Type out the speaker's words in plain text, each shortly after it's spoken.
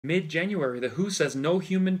Mid-January, the WHO says no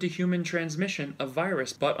human-to-human transmission of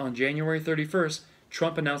virus, but on January 31st,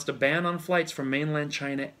 Trump announced a ban on flights from mainland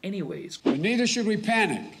China anyways. But neither should we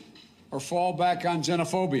panic or fall back on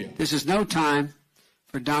xenophobia. This is no time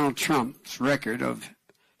for Donald Trump's record of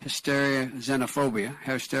hysterical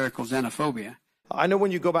xenophobia. I know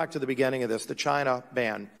when you go back to the beginning of this, the China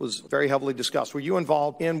ban was very heavily discussed. Were you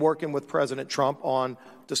involved in working with President Trump on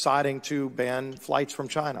deciding to ban flights from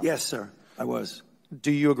China? Yes, sir, I was. Do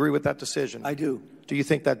you agree with that decision? I do. Do you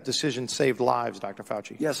think that decision saved lives, Dr.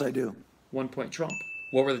 Fauci? Yes, I do. 1 point Trump.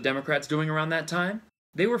 What were the Democrats doing around that time?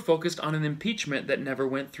 They were focused on an impeachment that never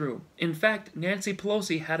went through. In fact, Nancy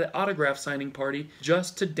Pelosi had an autograph signing party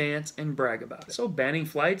just to dance and brag about it. So banning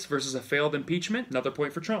flights versus a failed impeachment, another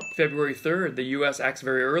point for Trump. February 3rd, the US acts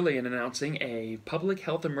very early in announcing a public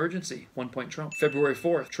health emergency, 1 point Trump. February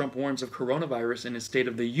 4th, Trump warns of coronavirus in his State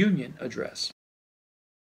of the Union address.